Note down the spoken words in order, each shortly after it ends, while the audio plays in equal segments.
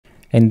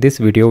In this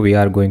video, we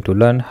are going to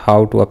learn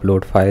how to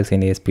upload files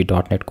in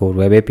ASP.NET Core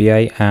Web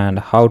API and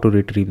how to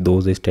retrieve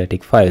those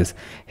static files.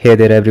 Hey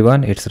there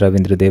everyone, it's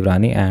Ravindra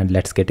Devrani and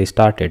let's get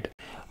started.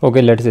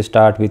 Okay, let's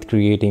start with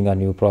creating a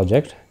new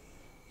project.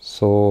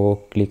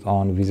 So click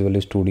on Visual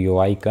Studio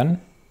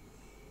icon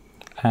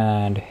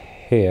and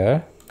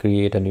here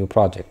create a new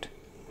project.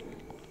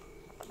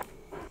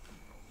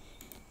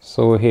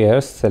 So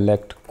here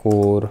select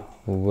Core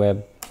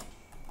Web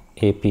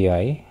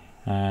API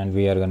and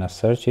we are gonna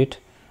search it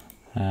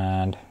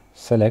and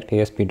select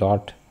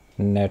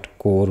ASP.NET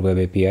Core Web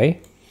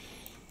API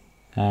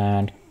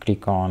and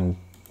click on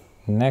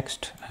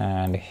next,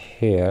 and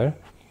here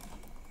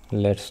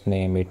let's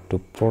name it to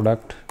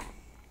product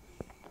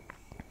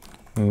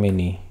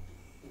mini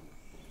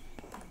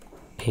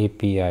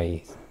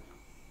API.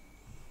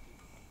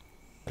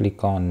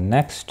 Click on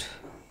next,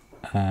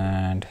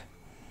 and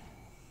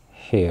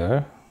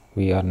here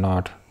we are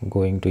not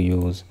going to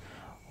use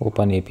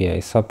Open API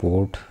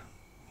support,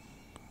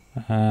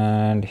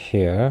 and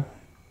here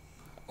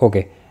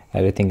okay,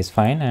 everything is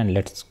fine, and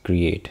let's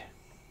create.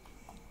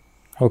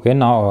 Okay,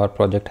 now our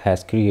project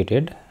has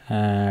created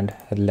and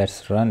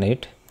let's run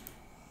it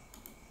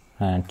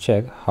and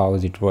check how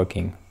is it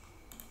working.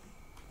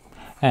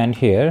 And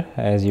here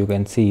as you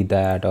can see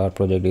that our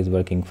project is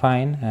working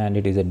fine and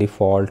it is a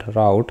default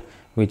route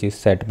which is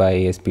set by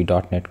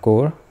ASP.NET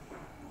Core.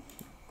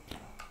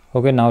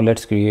 Okay, now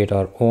let's create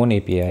our own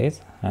APIs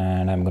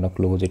and I'm gonna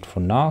close it for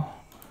now.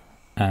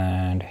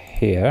 And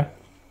here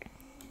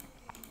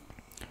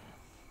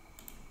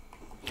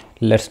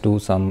let's do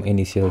some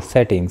initial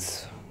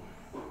settings.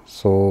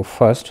 So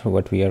first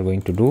what we are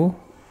going to do,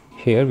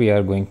 here we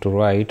are going to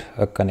write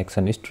a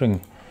connection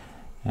string,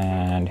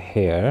 and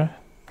here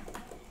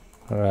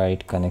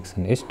write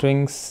connection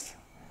strings,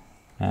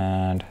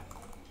 and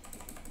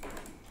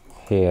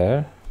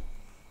here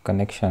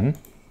connection,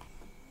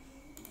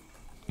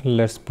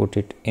 let's put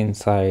it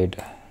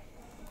inside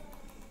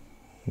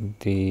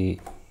the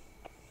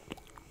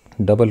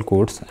double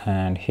quotes,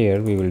 and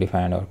here we will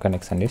define our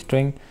connection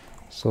string.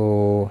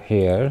 So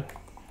here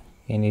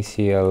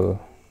initial,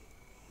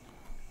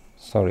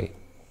 sorry,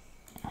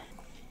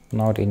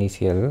 not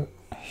initial,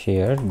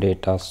 here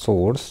data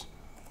source,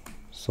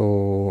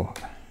 so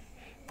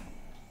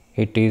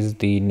it is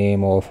the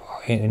name of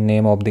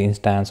the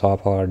instance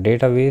of our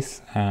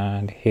database,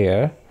 and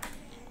here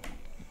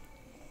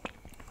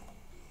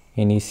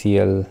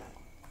initial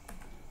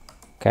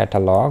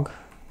catalog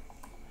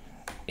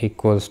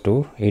equals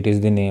to, it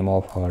is the name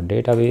of our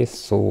database,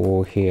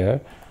 so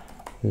here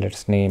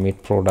let's name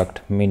it product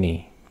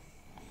mini,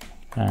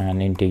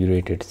 and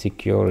integrated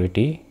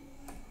security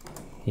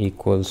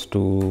equals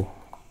to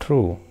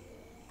true.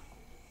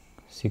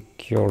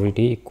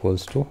 Security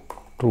equals to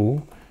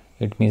true.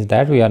 It means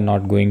that we are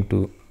not going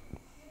to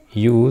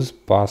use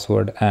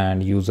password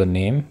and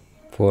username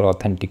for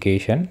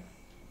authentication.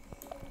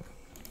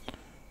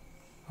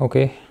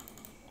 Okay,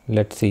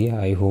 let's see,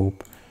 I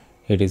hope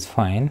it is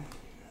fine.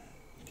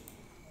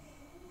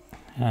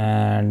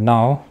 And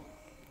now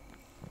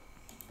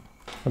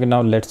okay,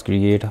 now let's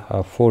create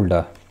a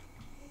folder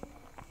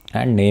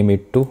and name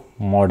it to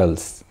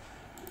models,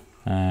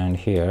 and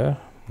here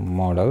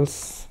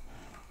models,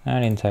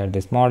 and inside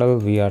this model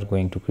we are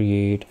going to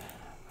create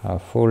a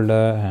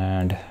folder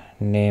and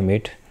name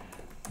it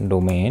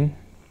domain.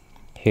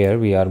 Here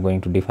we are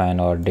going to define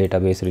our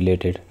database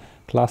related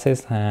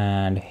classes,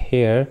 and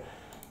here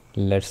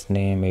let's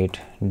name it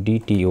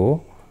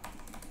DTO,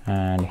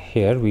 and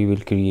here we will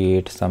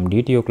create some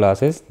DTO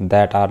classes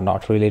that are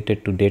not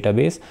related to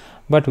database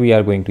but we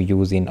are going to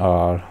use in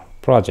our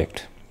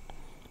project.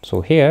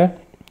 So here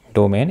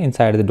domain,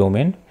 inside the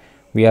domain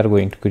we are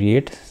going to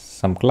create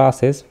some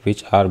classes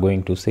which are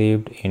going to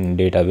saved in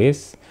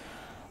database.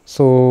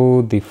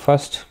 So the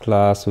first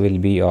class will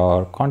be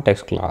our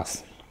context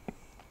class,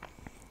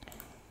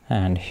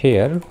 and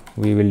here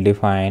we will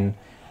define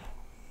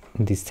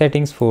the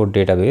settings for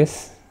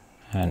database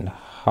and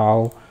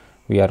how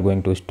we are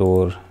going to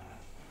store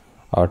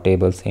our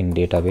tables in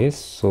database.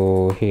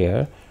 So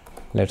here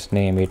let's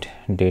name it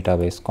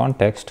database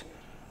context,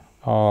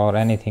 or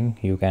anything,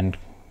 you can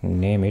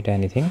name it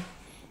anything.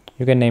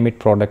 You can name it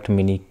product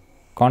mini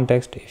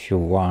context if you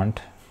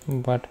want,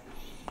 but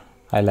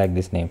I like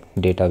this name,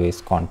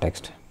 database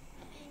context.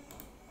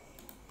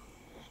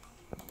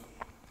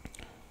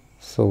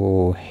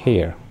 So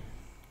here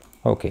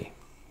okay,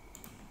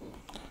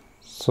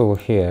 so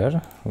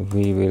here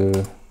we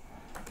will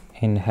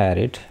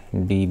inherit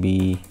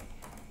db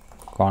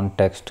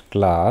context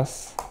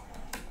class,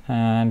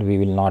 and we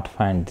will not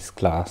find this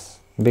class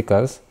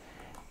because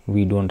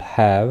we don't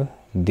have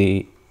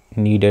the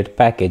needed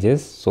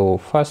packages. So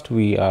first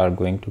we are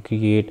going to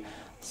create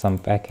some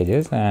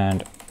packages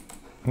and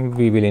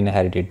we will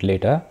inherit it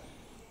later.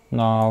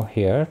 Now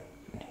here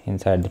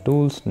inside the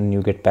tools,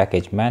 NuGet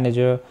package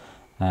manager,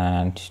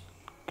 and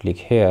click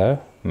here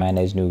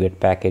manage NuGet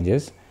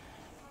packages,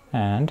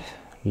 and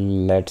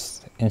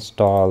let's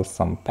install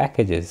some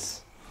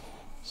packages.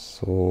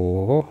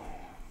 So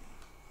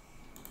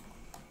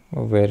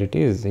where it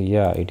is,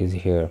 yeah, it is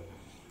here.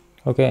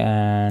 Okay,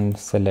 and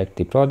select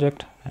the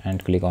project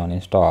and click on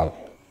install,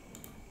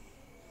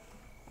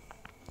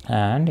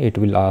 and it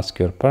will ask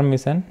your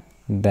permission,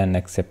 then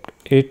accept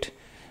it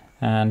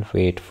and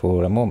wait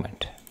for a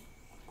moment.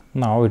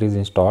 Now it is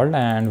installed,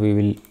 and we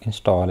will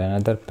install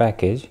another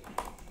package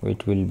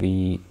which will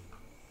be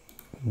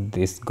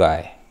this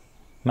guy,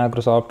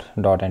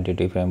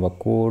 Microsoft.Entity Framework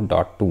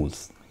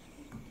Core.tools.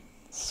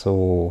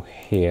 So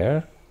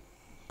here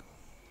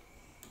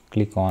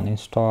click on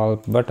install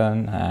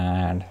button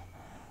and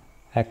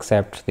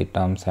accept the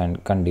terms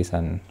and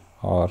condition,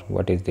 or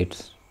what is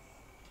its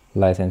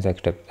license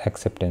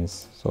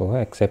acceptance. So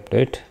accept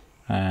it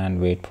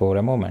and wait for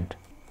a moment.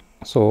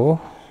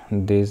 So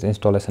this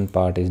installation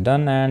part is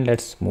done, and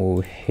let's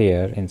move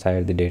here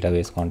inside the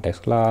database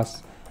context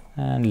class,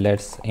 and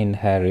let's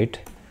inherit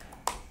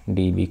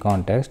db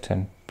context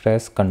and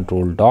press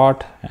control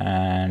dot,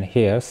 and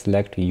here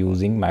select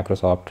using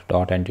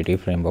Microsoft.Entity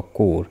Framework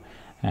Core,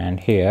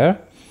 and here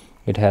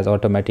it has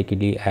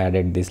automatically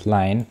added this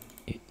line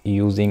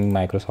using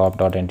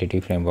Microsoft.Entity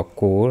Framework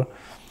Core.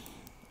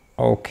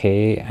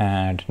 Okay,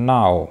 and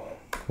now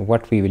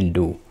what we will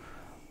do,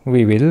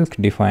 we will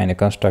define a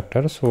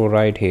constructor. So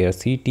right here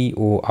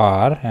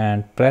CTOR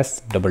and press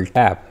double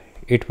tap,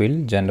 it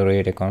will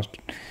generate a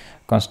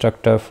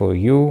constructor for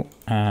you.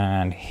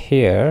 And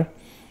here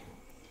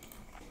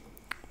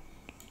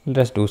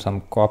let's do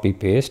some copy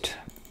paste.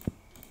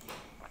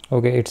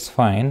 Okay, it's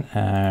fine.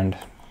 And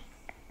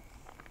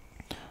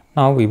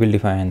now we will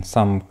define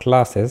some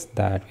classes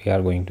that we are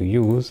going to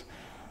use,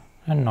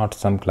 and not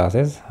some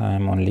classes. I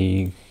am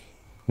only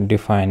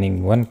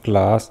defining one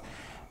class,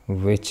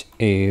 which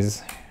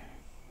is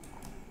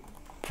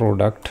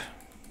product.cs.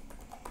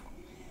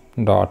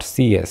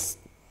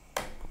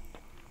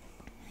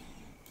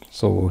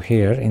 So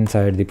here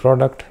inside the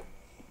product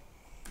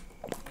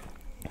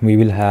we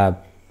will have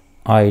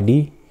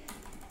id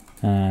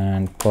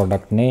and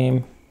product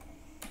name,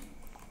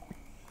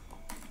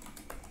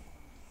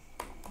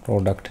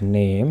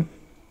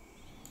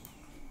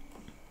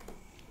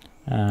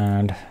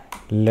 and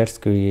let's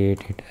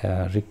create it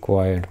a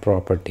required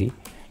property.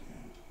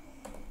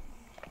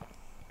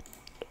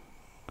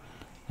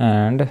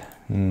 And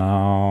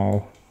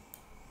now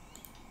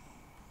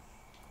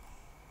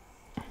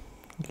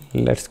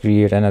let's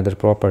create another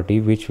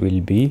property which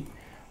will be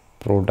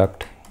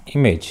product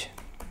image.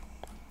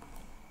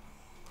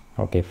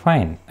 Okay,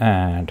 fine,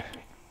 and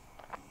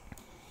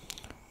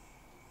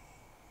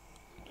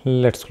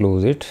let's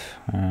close it.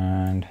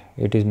 And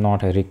it is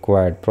not a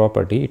required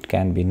property, it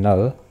can be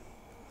null.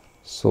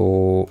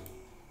 So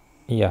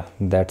yeah,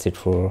 that's it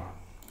for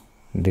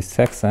this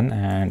section.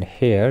 And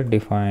here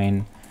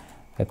define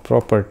a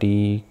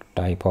property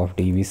type of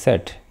db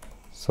set.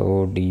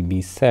 So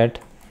db set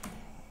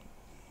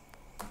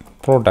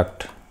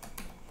product.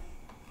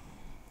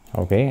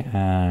 Okay,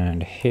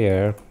 and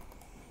here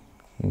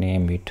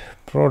name it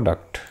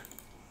product,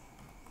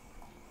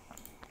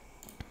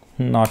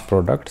 not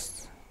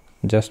products,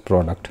 just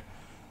product.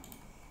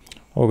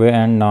 Okay,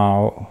 and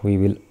now we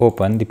will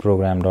open the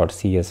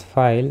program.cs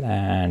file,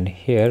 and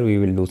here we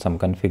will do some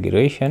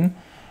configuration.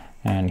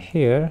 And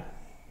here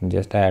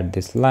just add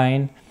this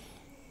line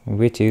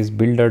which is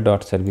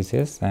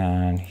builder.services,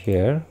 and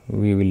here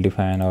we will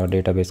define our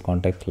database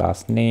context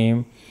class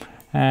name,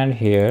 and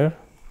here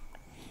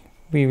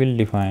we will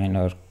define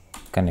our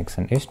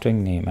connection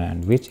string name,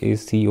 and which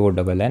is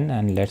CONN,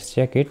 and let's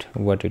check it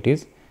what it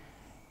is.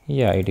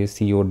 Yeah, it is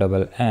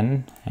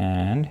CONN,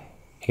 and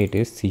it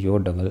is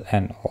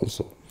CONN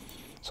also.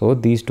 So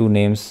these two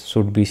names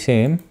should be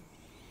same,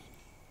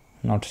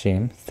 not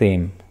same,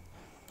 same.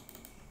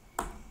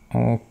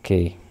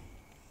 Okay,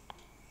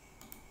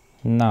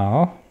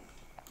 now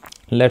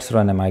let's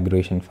run a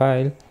migration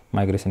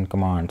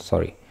command,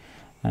 sorry.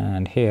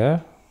 And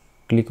here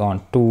click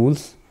on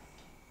tools,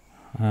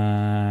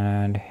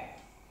 and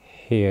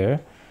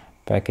here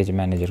package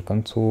manager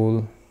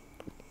console,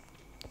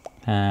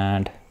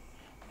 and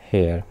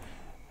here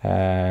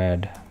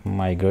add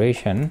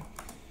migration,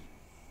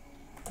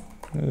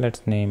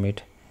 let's name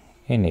it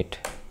init,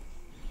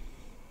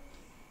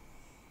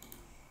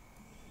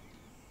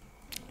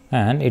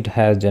 and it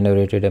has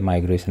generated a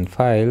migration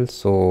file,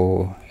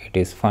 so it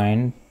is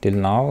fine till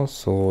now.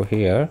 So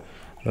here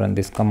run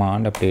this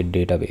command update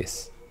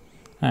database,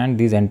 and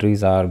these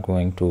entries are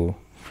going to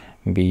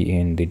be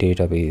in the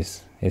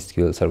database,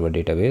 SQL Server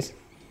database.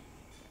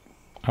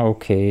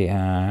 Okay,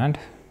 and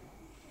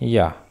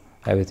yeah,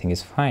 everything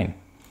is fine.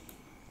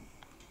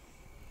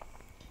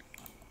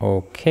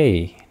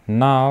 Okay,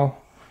 now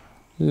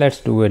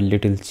let's do a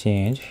little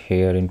change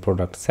here in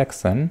product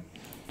section,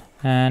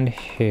 and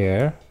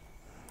here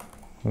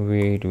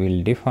we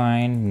will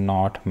define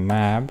not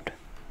mapped,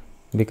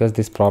 because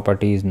this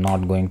property is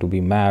not going to be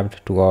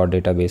mapped to our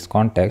database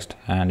context,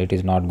 and it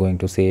is not going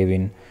to save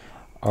in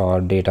our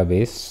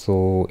database.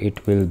 So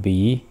it will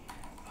be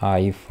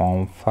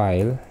iform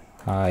file.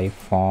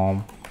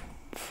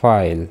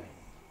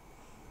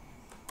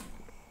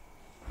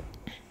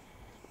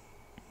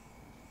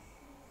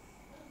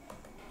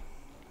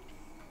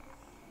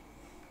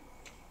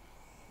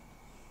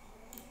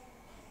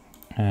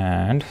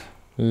 and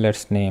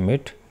let's name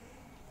it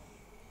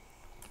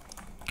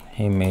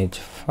image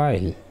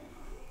file.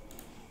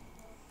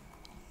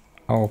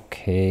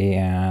 Okay,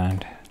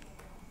 and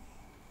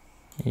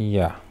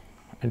yeah,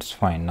 it's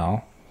fine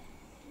now.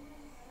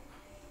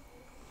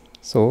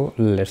 So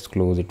let's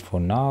close it for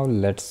now.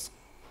 Let's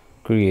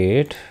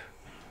create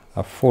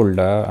a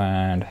folder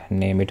and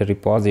name it a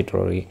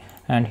repository,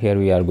 and here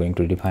we are going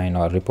to define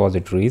our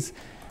repositories.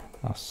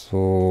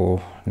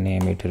 So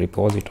name it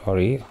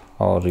repository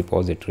or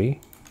repository,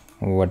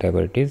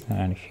 whatever it is,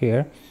 and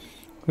here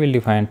we'll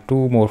define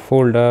two more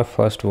folder.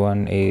 First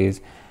one,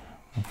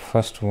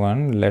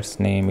 let's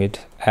name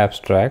it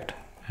abstract,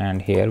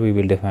 and here we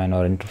will define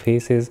our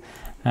interfaces,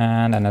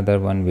 and another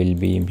one will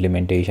be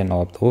implementation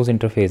of those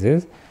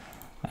interfaces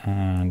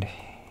and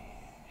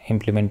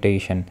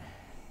implementation.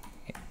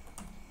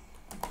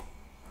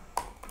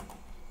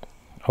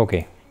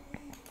 Okay,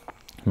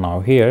 now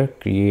here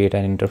create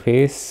an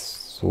interface.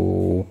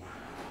 So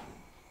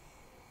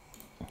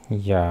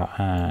yeah,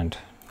 and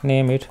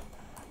name it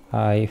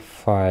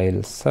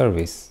iFile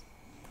service,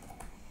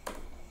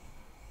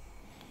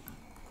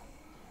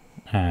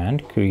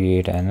 and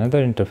create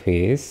another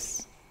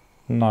interface,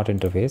 not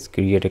interface,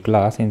 create a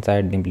class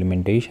inside the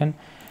implementation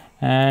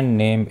and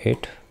name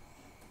it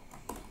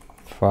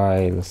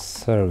file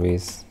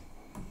service,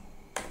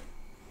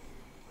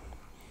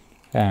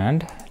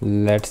 and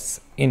let's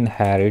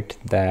inherit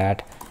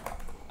that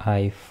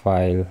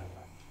iFile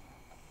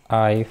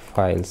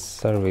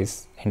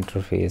service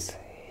interface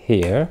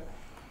here.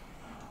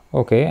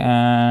 Okay,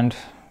 and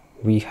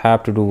we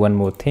have to do one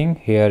more thing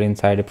here.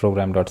 Inside a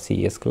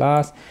program.cs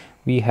class,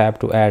 we have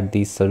to add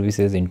these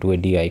services into a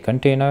di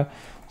container.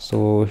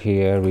 So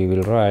here we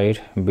will write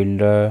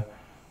builder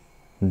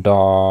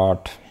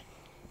dot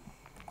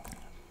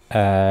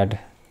add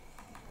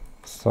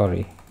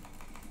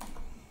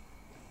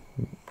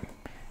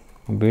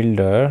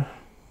builder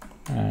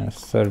and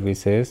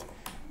services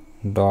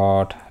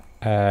dot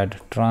add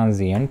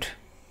transient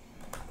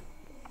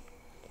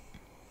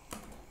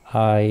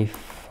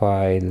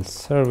iFile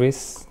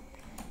service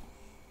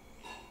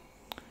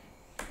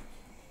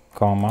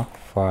comma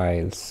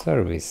file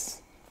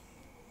service.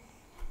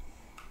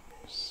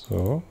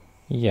 So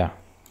yeah,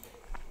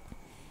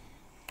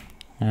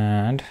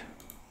 and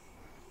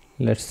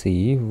let's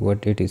see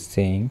what it is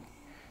saying.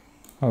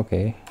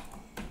 Okay,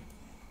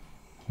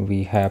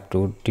 we have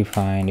to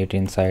define it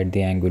inside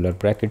the angular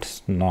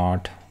brackets,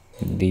 not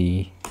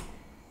the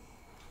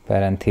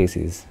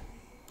parentheses.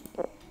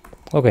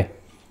 Okay,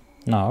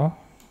 now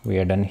we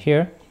are done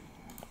here,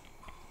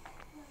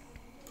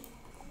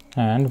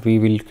 and we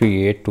will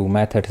create two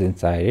methods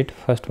inside it.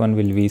 First one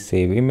will be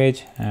save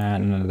image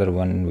and another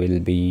one will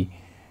be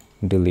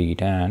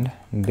delete, and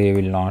they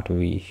will not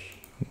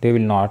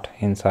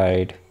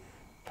inside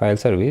file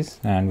service,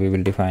 and we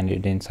will define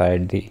it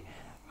inside the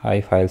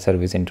iFile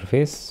service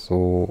interface.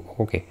 So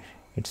okay,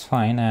 it's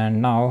fine,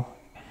 and now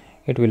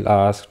it will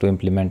ask to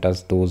implement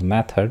us those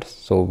methods,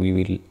 so we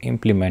will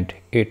implement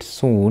it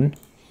soon.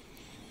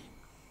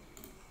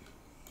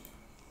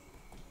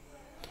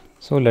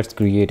 So let's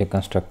create a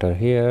constructor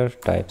here,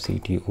 type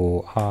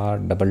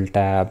ctor double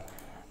tab,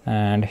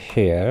 and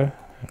here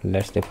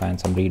let's define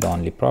some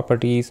read-only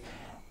properties.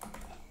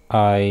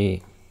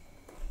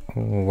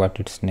 What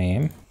its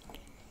name,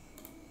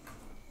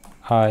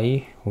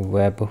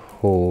 web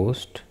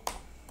host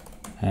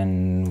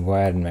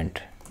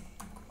environment.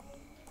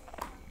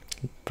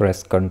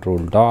 Press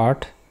Ctrl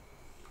dot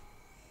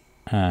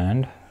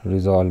and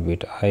resolve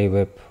it.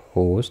 iWeb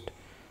host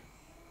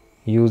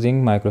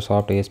using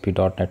Microsoft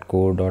ASP.NET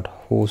Core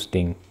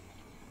hosting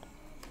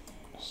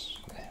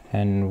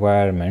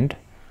environment.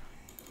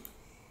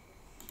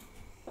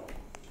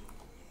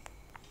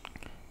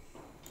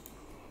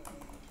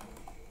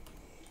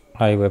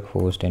 iWeb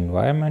host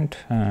environment,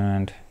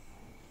 and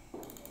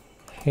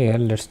here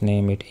let's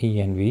name it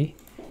env,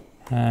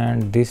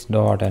 and this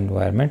dot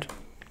environment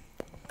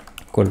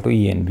equal to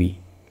env.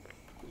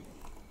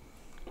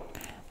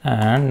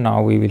 And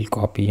now we will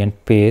copy and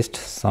paste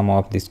some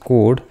of this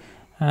code,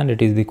 and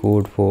it is the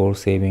code for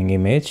saving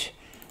image,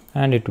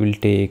 and it will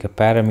take a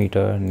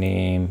parameter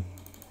name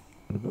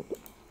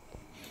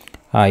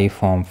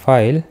iForm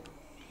file,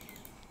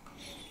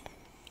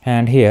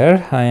 and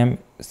here I am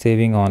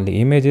saving only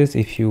images.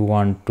 If you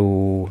want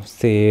to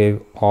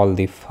save all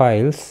the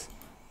files,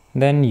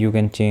 then you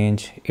can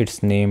change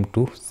its name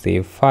to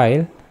save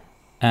file,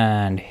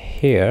 and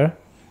here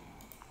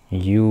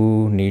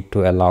you need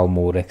to allow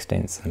more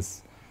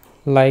extensions,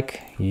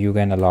 like you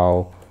can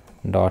allow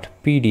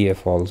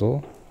 .pdf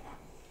also,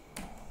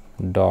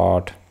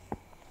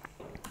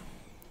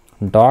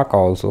 .doc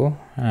also,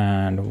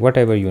 and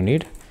whatever you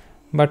need,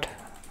 but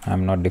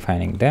I'm not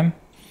defining them.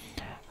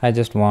 I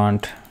just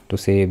want to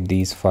save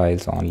these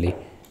files only,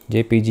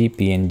 jpg,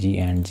 png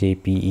and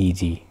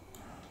jpeg.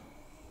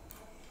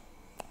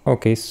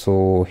 Okay,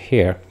 so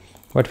here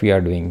what we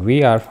are doing,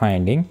 we are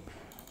finding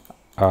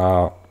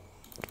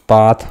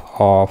path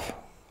of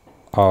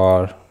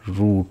our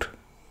root,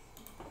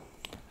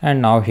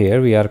 And now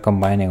here we are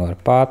combining our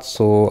path,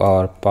 so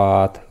our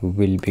path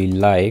will be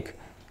like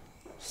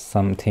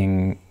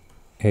something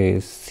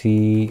is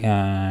C,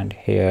 and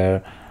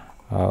here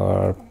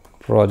our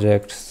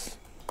projects,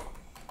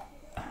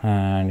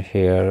 and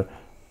here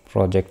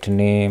project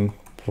name,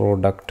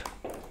 product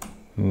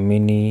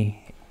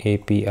mini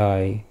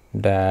API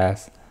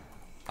dash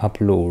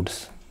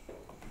uploads,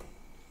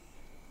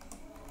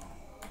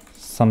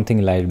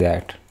 something like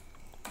that.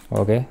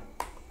 Okay,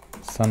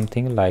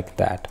 something like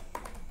that,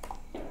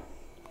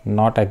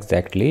 not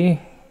exactly,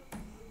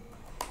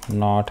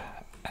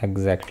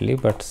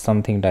 but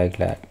something like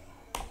that.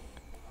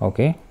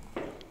 Okay,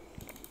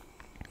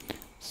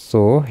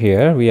 so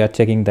here we are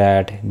checking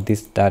that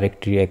this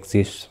directory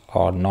exists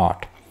or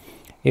not.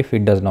 If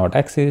it does not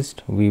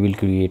exist, we will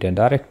create a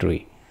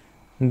directory.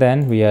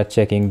 Then we are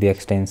checking the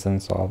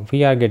extensions of,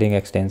 we are getting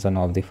extension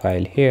of the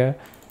file here.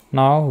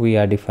 Now we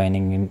are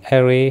defining an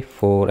array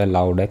for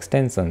allowed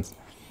extensions,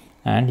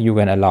 and you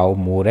can allow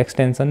more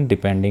extension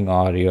depending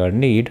on your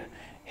need.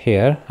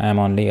 Here I am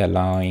only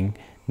allowing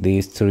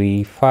these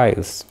 3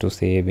 files to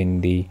save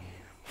in the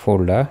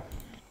folder.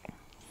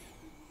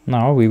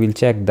 Now we will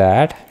check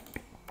that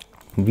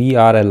we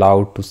are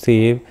allowed to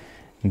save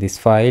this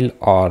file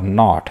or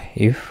not.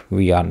 If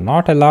we are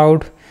not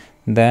allowed,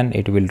 then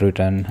it will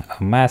return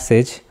a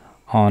message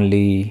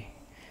only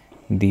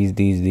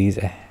these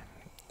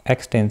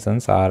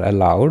extensions are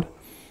allowed.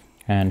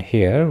 And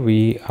here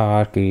we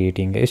are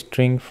creating a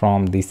string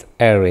from this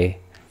array.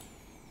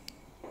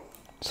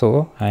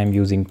 So I am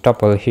using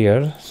tuple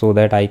here so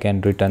that I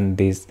can return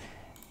this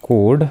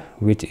code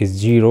which is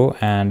 0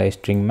 and a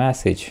string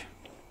message.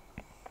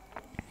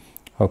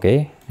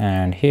 Okay,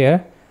 and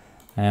here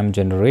I am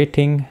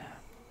generating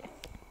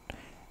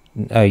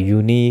a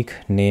unique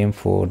name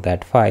for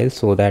that file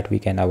so that we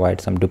can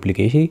avoid some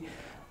duplication.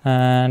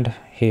 And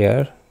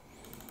here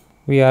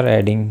we are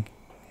adding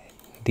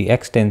the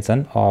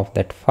extension of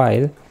that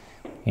file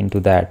into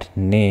that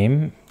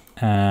name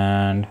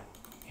and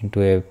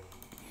into a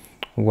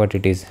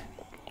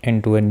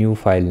into a new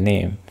file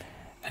name.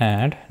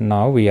 And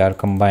now we are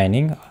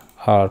combining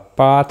our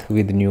path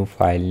with new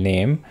file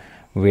name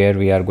where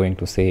we are going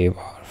to save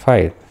our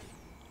file.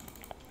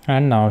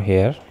 And now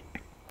here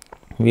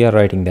we are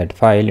writing that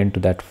file into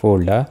that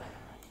folder,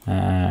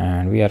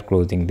 and we are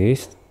closing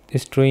this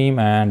stream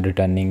and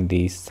returning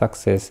the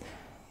success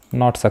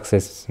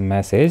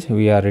message.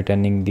 We are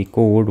returning the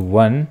code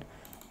 1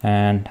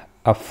 and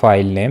a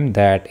file name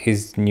that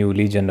is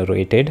newly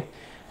generated.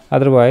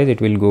 Otherwise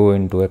it will go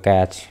into a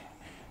catch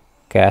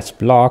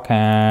block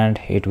and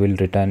it will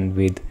return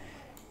with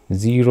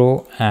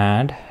 0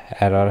 and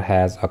error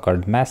has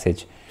occurred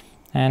message.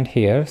 And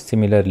here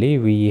similarly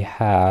we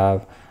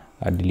have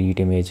a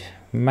delete image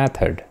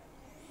method.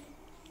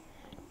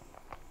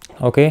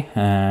 Okay,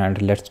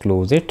 and let's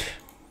close it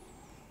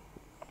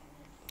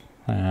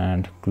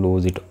and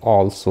close it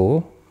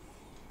also.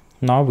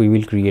 Now we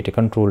will create a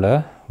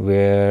controller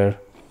where,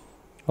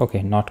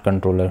 okay, not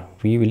controller,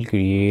 we will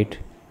create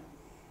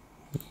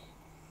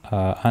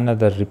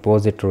another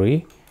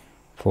repository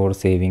for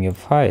saving a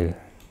file.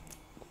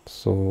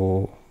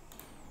 So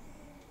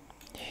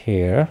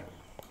here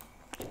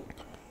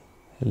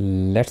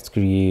let's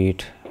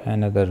create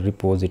another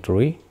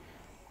repository.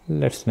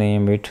 Let's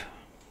name it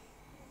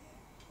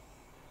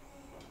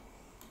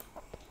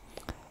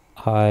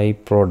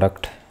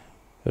iProduct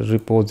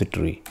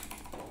repository.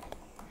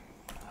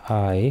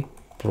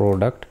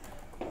 iProduct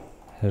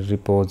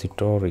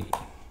repository.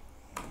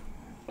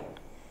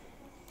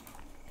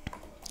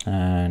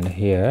 And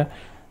here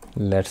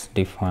let's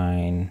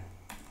define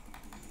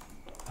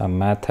a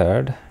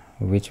method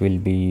which will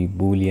be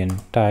boolean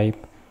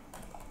type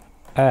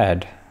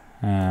add,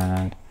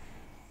 and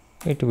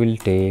it will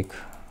take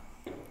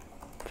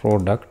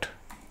product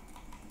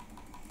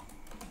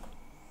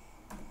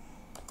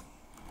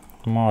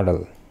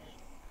model.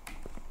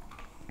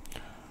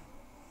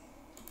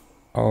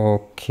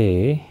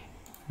 Okay,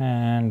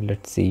 and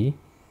let's see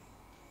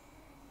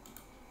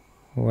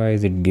why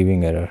is it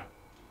giving error.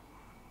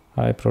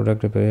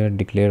 iProduct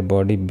declare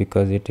body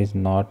because it is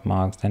not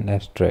marks an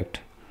abstract.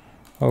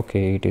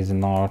 Okay, it is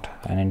not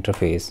an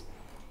interface,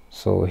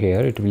 so here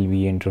it will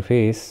be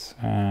interface.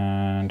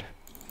 And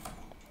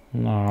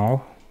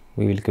now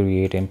we will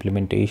create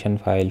implementation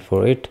file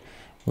for it,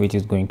 which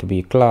is going to be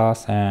a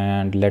class,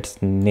 and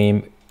let's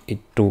name it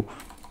to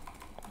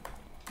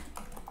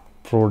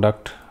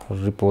product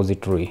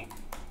repository.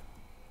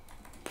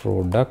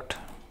 Product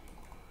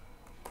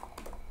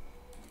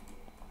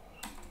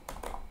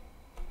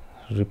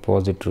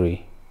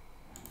repository,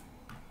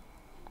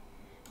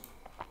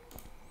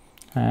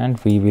 and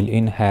we will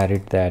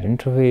inherit that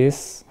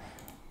interface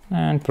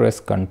and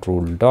press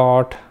Ctrl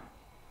dot.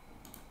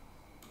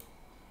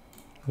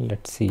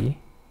 Let's see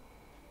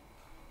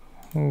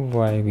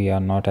why we are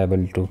not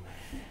able to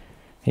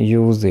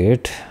use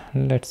it.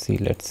 Let's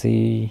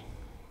see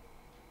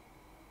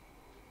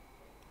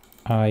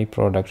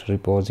iProduct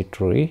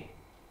repository,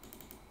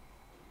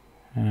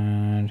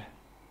 and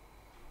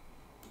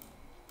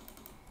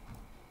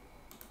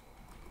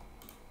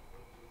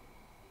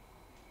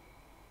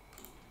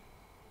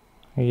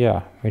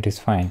Yeah, it is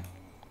fine.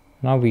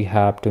 Now we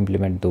have to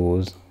implement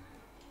those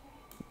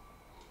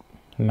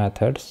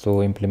methods,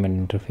 so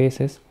implement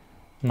interfaces.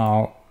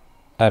 Now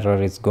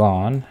error is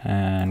gone,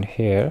 and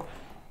here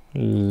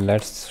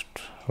let's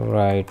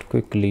write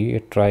quickly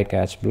a try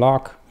catch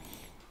block,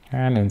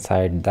 and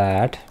inside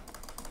that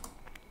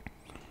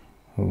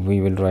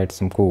we will write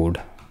some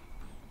code.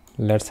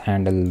 Let's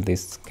handle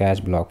this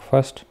catch block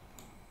first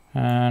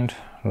and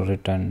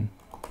return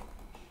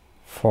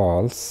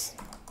false.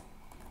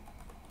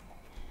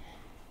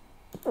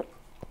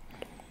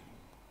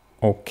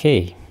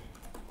 Okay,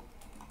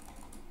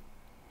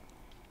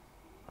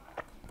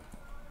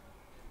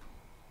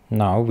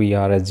 now we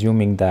are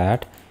assuming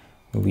that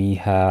we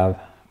have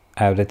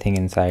everything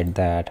inside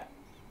that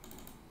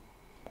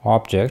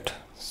object.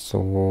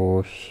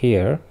 So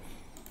here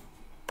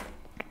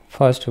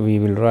first we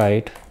will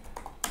write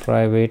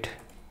private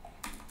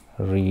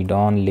read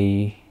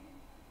only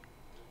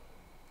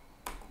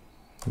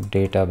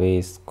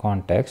database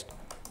context,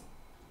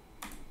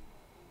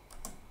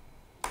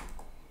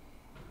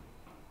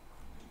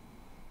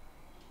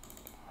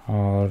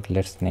 or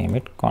let's name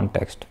it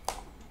context.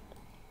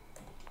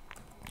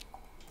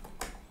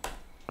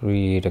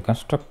 Create a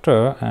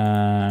constructor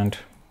and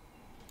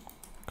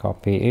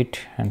copy it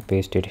and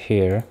paste it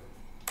here,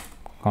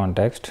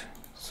 context.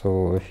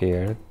 So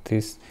here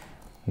this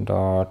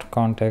dot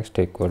context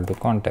equal to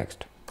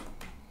context.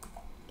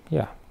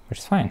 Yeah,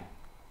 it's fine.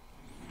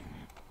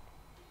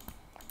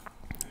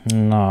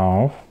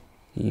 Now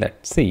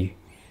let's see,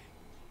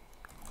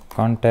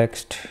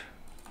 context,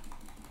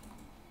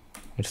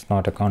 it's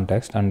not a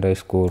context,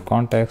 underscore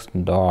context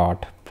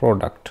dot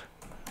product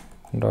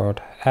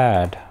dot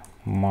add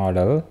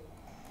model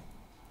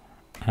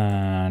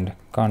and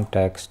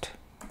context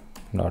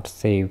dot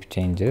save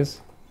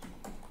changes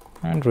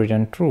and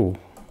return true.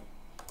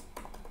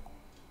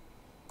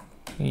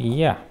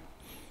 Yeah,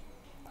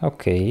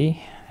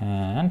 okay,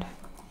 and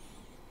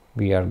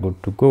we are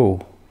good to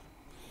go.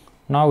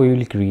 Now we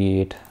will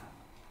create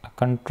a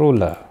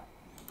controller,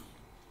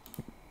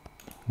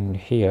 and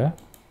here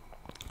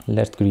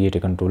let's create a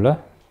controller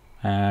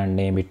and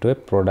name it to a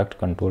product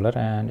controller,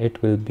 and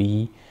it will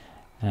be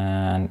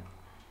an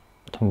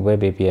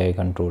web API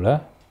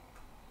controller.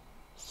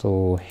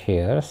 So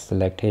here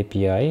select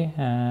API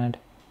and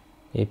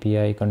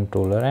API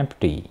controller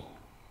empty.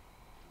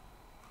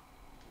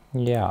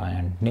 Yeah,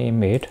 and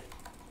name it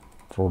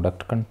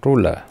product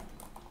controller.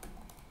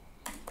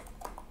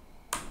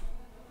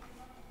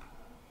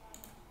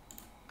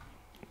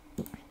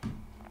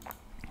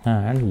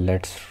 And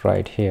let's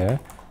write here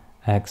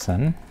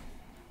action.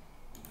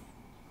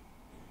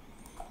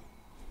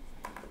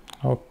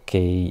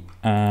 Okay,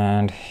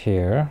 and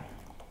here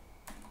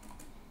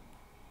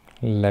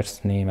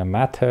let's name a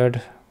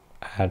method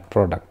add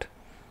product.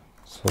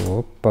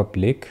 So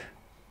public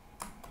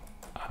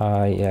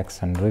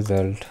action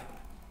result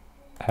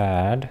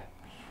add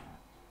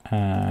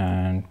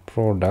and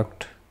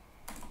product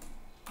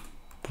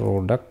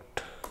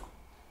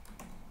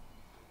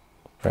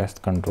press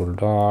control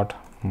dot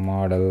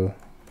model,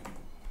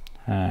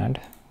 and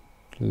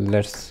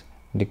let's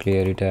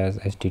declare it as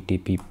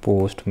HTTP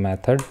post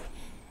method.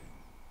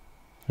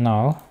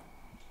 Now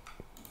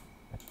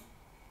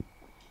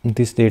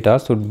this data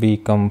should be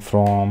come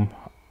from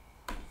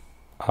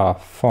a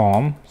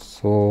form,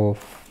 so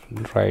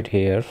right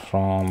here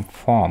from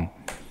form,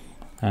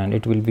 and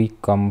it will be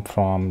come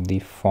from the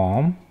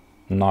form,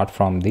 not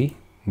from the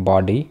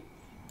body.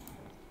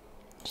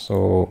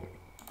 So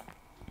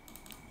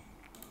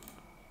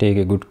take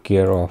a good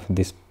care of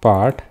this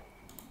part.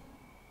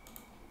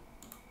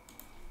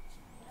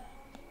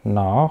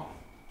 Now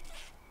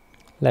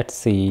let's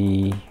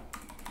see,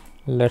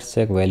 let's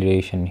check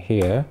validation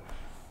here.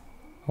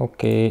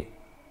 Okay,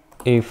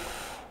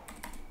 if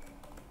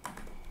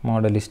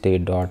model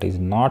state dot is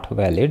not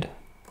valid,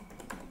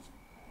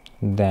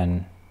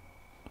 then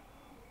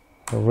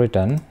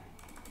return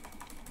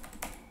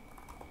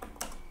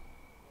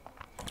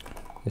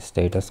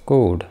status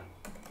code.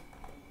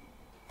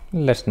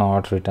 Let's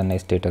not return a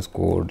status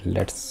code,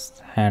 let's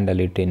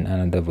handle it in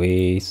another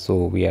way.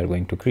 So we are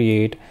going to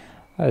create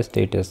a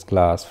status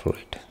class for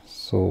it.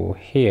 So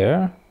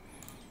here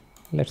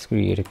let's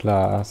create a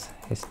class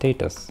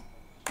status,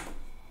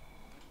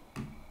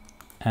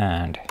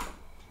 and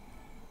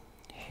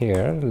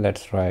here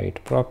let's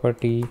write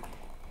property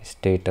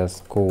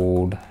status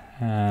code,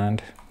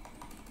 and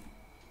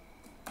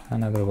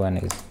another one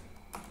is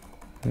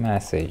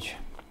message.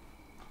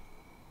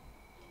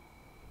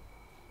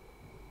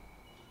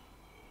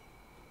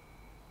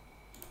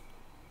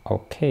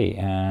 Okay,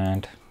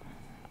 and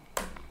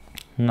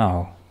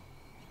now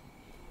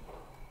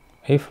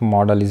if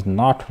model is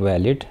not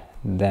valid,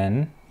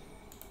 then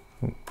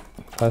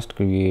first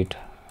create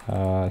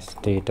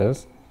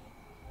status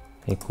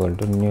equal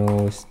to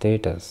new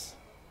status,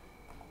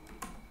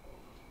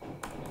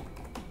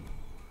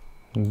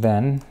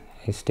 then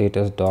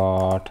status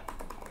dot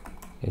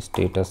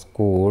status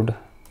code.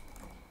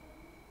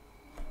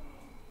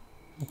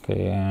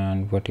 Okay,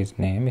 and what is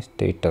name?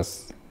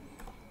 Status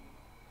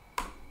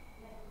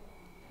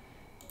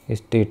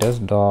status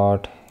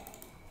dot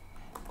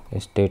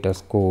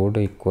status code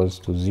equals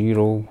to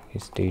 0,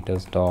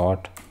 status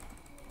dot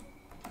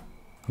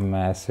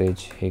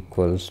message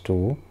equals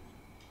to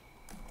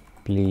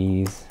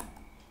please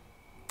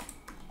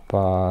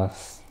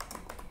pass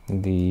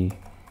the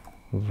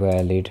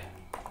valid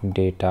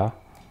data,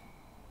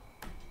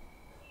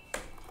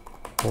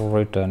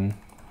 return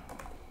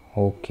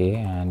OK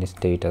and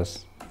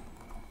status.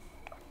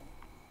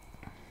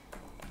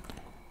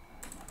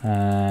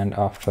 And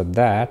after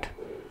that,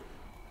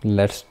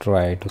 let's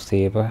try to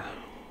save a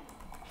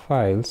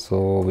file.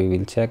 So we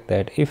will check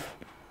that if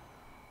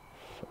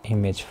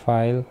image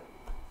file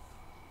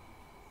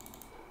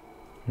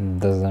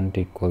doesn't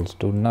equals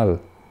to null.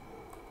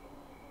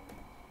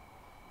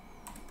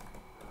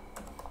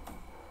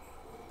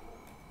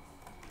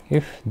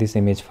 If this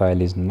image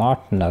file is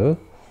not null,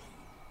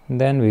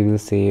 then we will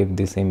save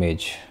this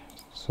image.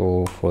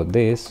 So for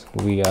this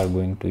we are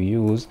going to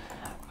use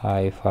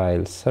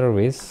ifile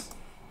service,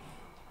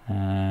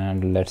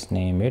 and let's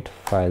name it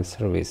file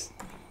service.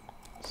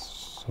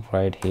 So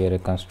write here a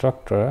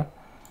constructor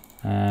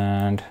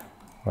and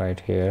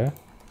write here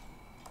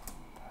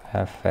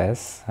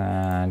fs,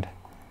 and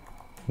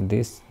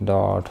this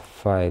dot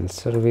file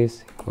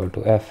service equal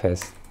to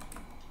fs.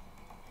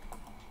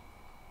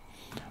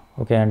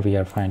 Okay, and we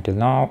are fine till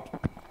now.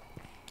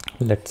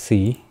 Let's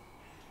see.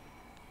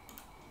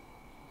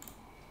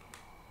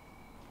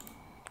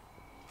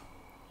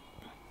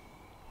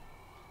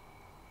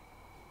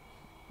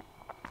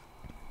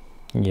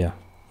 Yeah,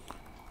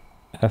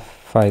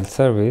 file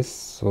service.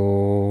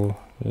 So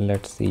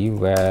let's see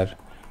where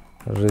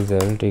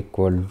result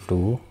equal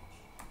to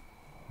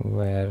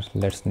where,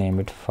 let's name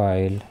it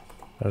file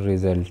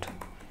result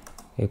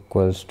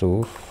equals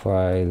to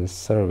file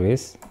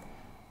service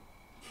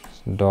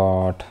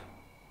dot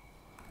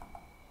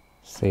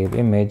save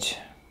image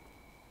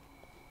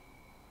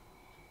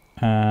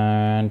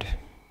and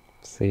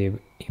save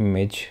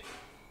image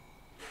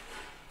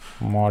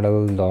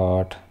model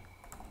dot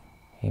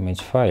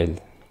image file.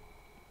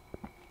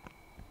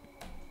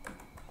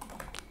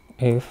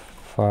 If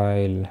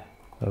file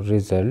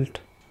result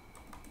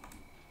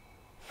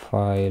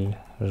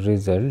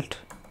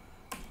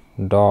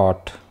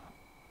dot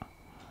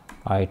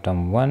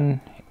item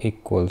 1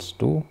 equals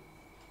to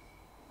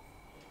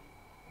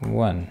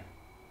 1,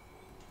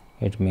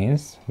 it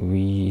means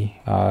we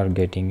are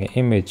getting an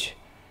image.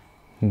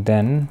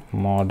 Then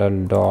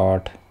model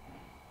dot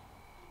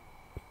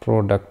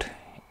product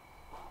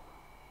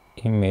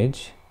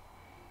image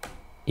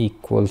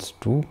equals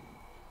to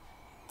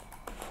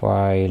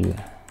file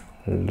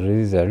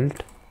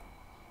result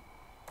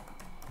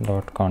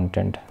dot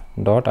content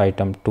dot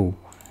item 2,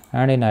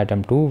 and in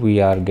item 2 we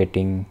are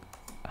getting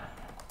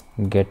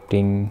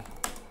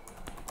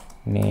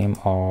name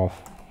of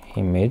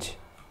image.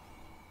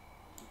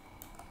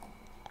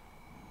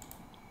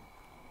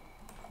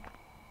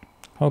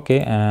 Okay,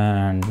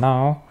 and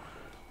now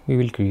we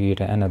will create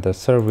another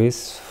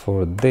service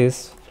for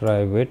this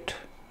private,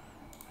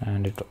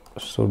 and it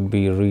should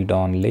be read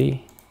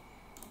only.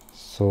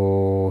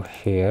 So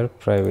here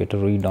private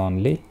read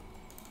only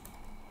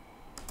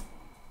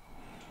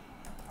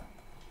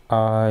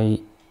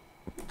I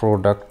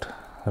product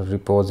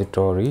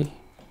repository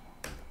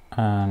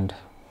and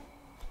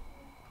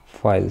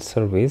file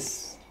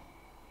service,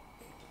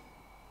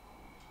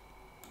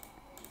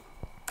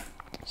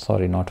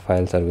 sorry, not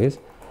file service,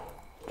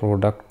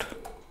 product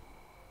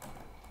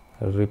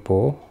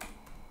repo,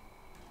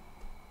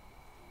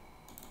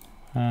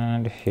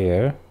 and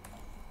here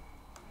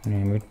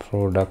name it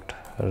product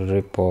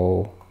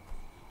repo.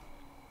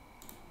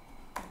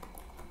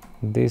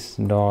 This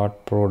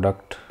dot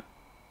product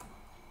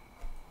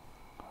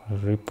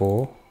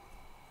repo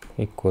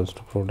equals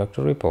to product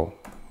repo.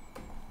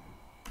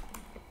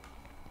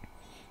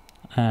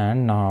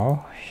 And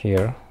now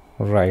here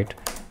write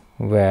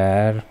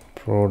where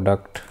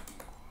product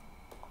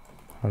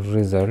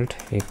result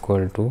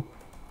equal to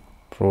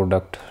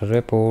product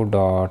repo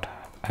dot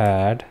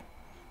add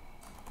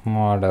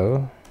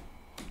model.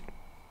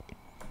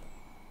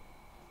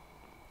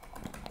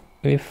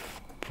 If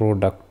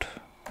product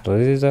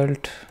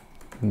result,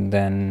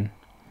 then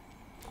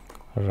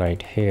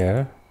right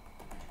here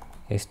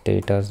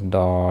status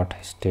dot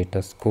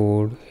status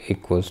code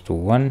equals to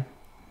 1,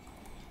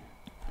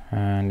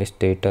 and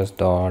status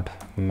dot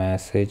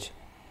message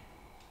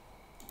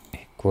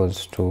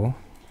equals to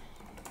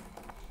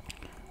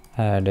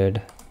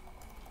added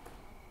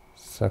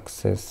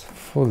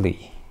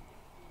successfully,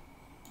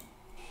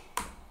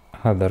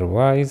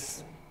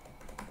 otherwise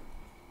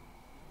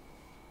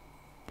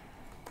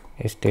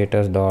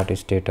status dot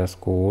status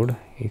code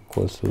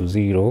equals to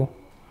 0,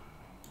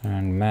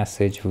 and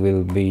message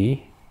will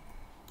be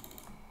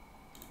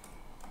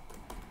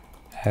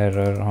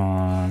error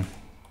on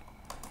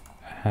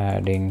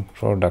adding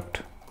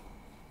product.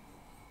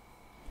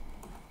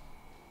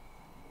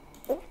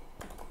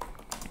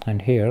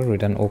 And here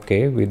written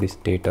OK with the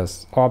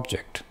status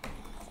object.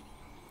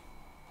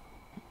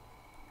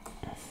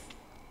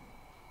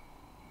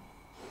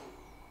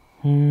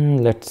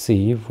 Let's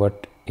see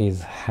what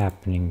is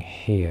happening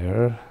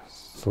here,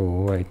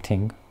 so I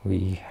think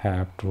we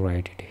have to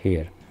write it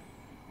here.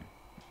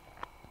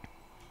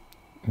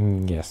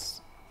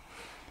 Yes.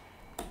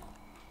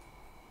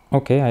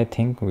 Okay, I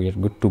think we are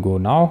good to go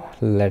now.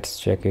 Let's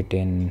check it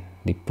in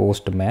the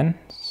Postman.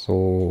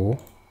 So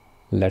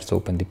let's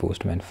open the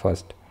Postman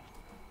first.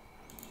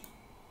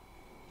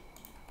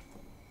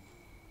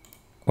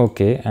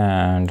 Okay,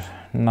 and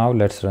now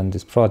let's run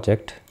this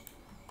project.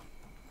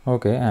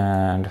 Okay,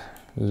 and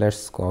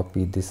let's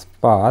copy this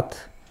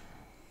path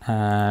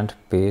and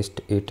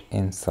paste it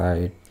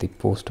inside the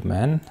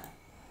Postman,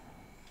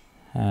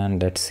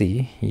 and let's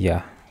see.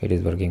 Yeah, it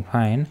is working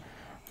fine.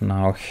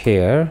 Now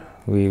here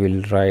we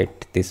will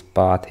write this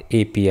path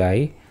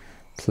API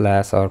 /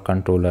 our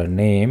controller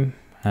name,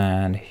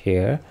 and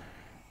here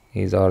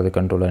is our the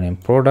controller name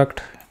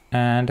product,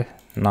 and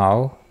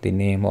now the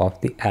name of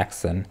the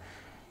action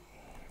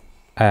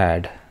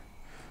add.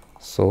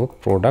 So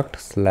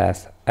product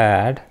 /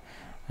 add,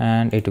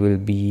 and it will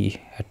be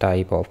a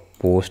type of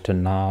post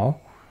now.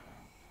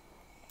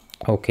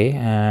 Okay,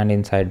 and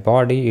inside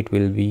body it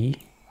will be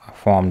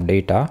form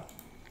data.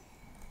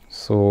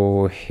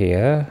 So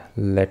here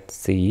let's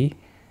see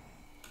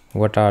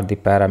what are the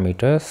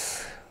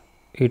parameters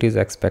it is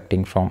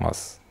expecting from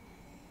us.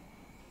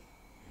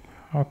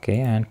 Okay,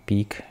 and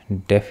peak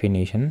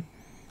definition,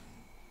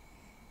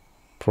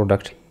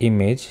 product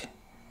image,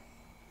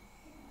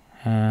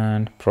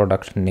 and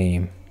product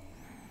name.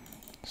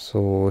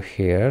 So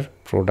here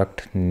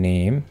product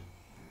name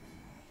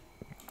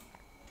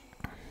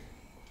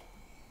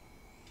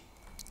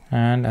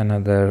and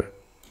another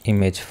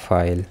image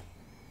file.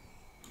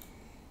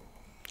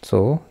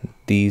 So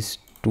these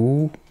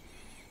two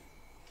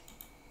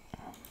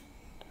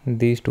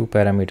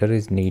parameter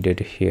is needed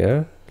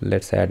here.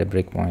 Let's add a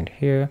breakpoint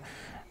here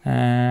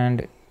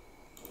and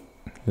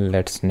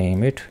let's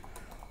name it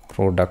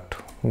product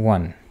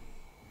 1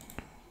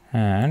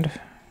 and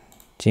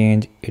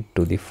change it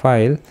to the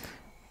file.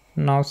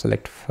 Now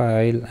select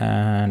file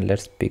and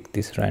let's pick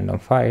this random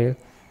file.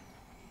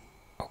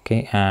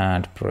 Okay,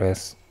 and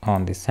press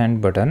on the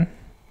send button,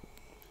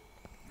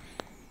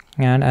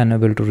 and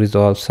unable to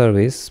resolve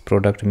service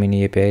product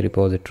mini API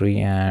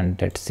repository,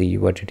 and let's see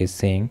what it is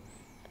saying.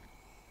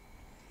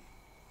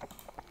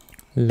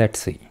 Let's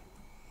see.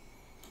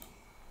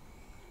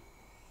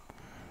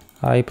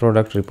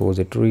 iProduct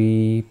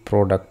repository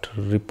product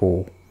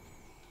repo.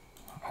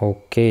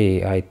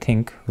 Okay, I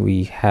think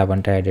we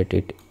haven't added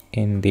it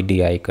in the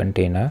DI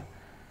container.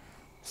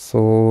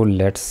 So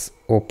let's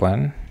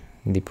open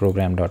the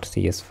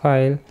program.cs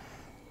file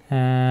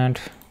and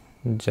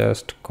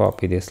just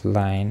copy this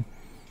line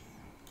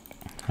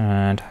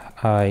and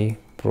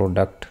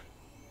iProduct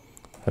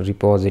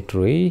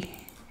repository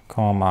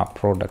comma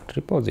product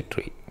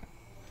repository.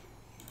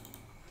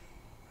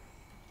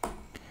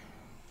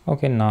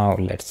 Okay, now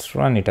let's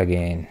run it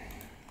again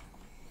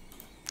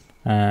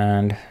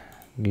and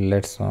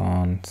let's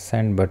on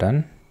send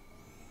button.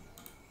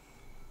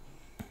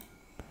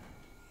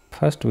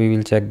 First we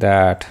will check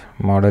that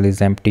model is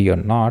empty or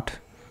not.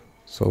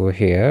 So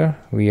here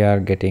we are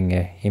getting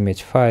a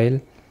image file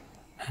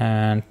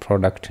and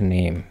product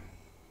name.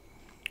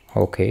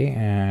 Okay,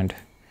 and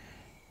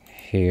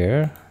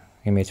here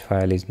image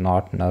file is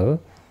not null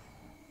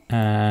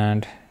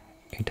and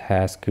it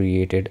has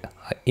created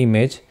an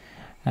image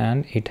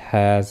and it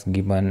has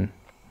given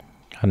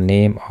a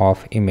name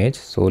of image.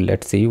 So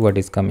let's see what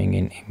is coming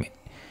in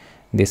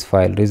this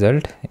file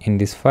result. In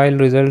this file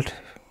result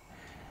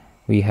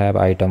we have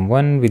item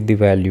 1 with the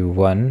value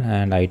 1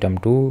 and item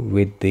 2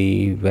 with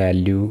the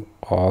value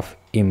of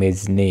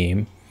image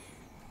name.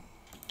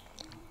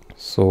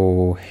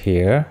 So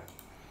here,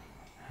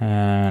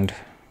 and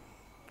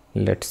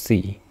let's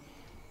see,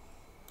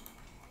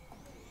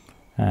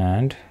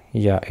 and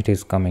yeah, it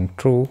is coming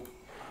true.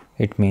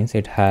 It means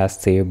it has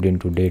saved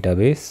into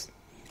database,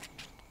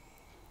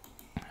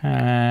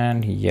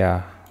 and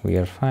yeah, we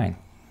are fine.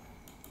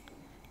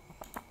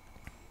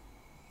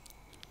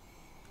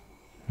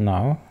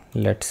 Now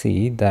let's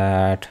see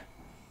that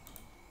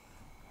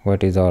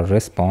what is our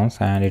response,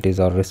 and it is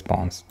our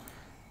response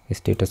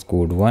status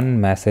code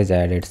 1 message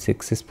added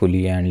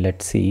successfully, and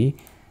let's see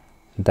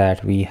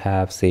that we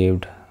have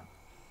saved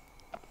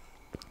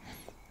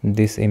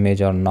this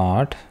image or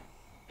not.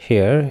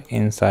 Here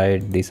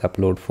inside this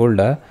upload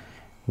folder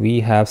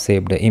we have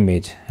saved the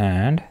image,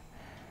 and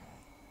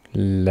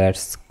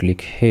let's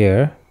click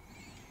here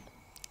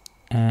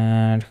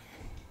and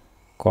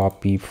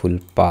copy full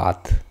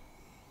path.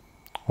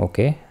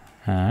 Okay,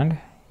 and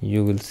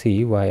you will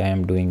see why I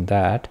am doing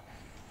that.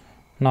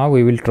 Now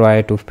we will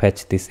try to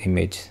fetch this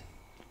image.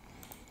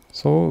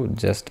 So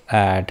just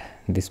add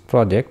this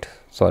project,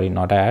 sorry,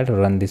 not add,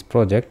 run this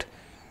project.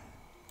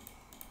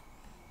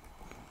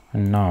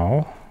 And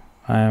now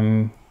I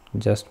am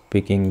just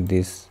picking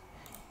this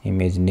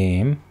image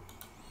name,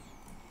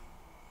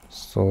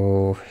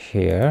 so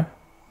here,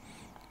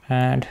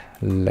 and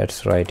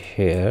let's write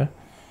here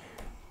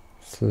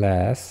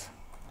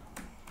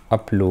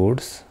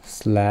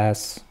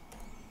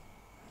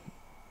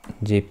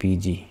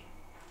 /uploads/jpg.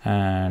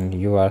 and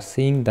you are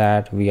seeing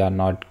that we are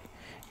not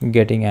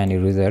getting any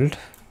result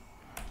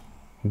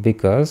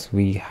because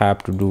we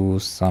have to do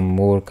some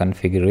more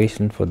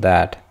configuration for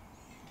that.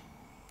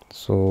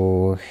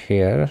 So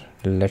here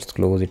let's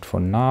close it for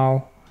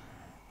now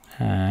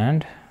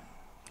and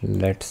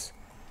let's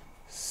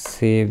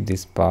save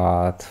this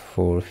path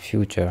for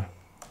future.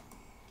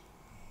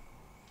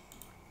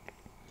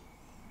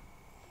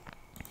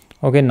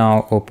 Okay,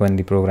 now open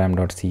the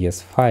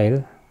program.cs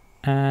file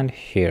and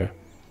here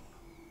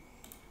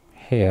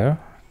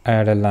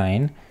add a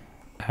line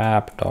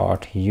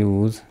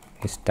app.use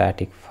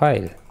static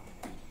file,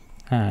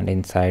 and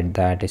inside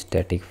that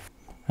static,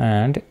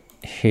 and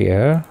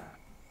here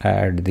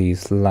add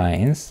these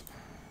lines,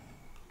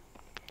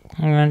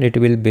 and it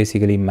will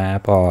basically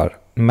map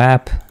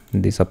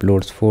this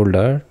uploads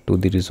folder to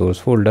the resource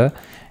folder.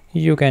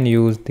 You can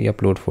use the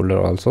upload folder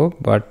also,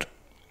 but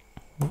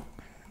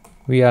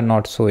we are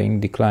not showing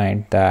the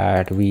client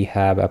that we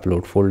have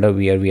upload folder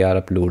where we are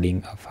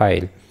uploading a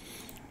file.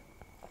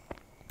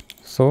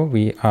 So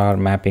we are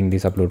mapping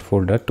this upload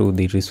folder to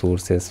the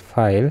resources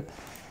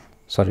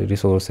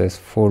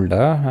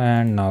folder,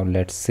 and now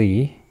let's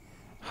see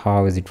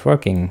how is it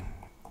working.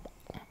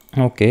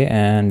 Okay,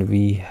 and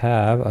we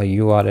have a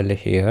URL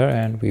here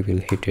and we will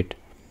hit it,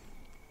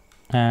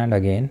 and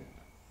again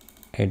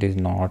it is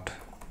not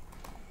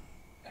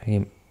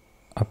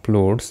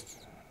uploads.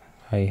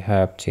 I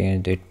have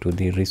changed it to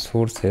the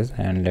resources,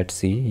 and let's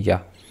see.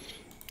 Yeah,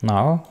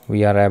 now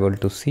we are able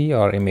to see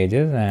our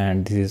images,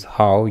 and this is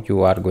how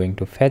you are going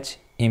to fetch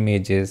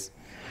images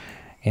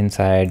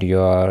inside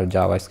your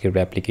JavaScript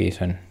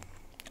application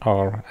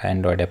or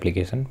Android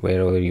application,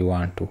 wherever you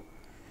want to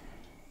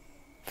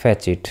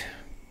fetch it.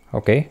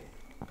 Okay,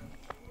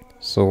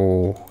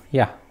 so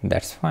yeah,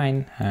 that's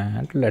fine,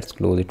 and let's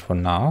close it for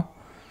now.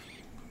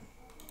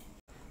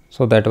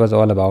 So that was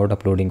all about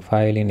uploading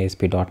file in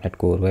ASP.NET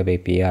Core Web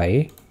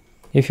API.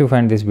 If you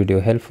find this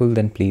video helpful,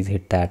 then please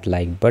hit that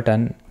like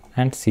button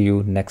and see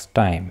you next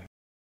time.